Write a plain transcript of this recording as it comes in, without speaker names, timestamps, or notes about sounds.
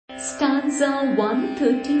Stanza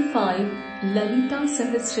 135, Lalita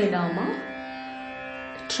Sahasranama.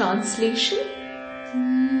 Translation.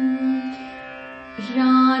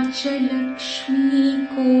 Rajalakshmi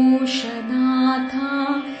Koshanatha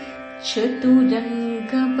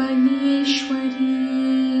Chaturanga Baleshwari.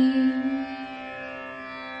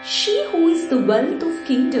 She who is the wealth of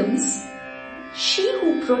kingdoms, she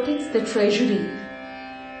who protects the treasury,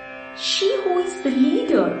 she who is the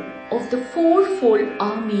leader of the fourfold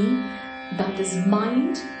army, that is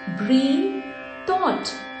mind, brain,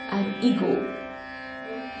 thought and ego.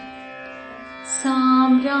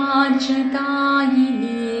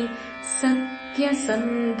 Samrajyadayini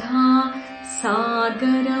Satyasandha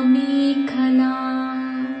Sagaramekhala.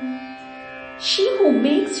 She who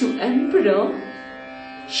makes you emperor,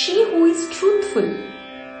 she who is truthful,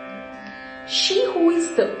 she who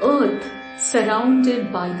is the earth surrounded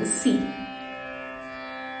by the sea.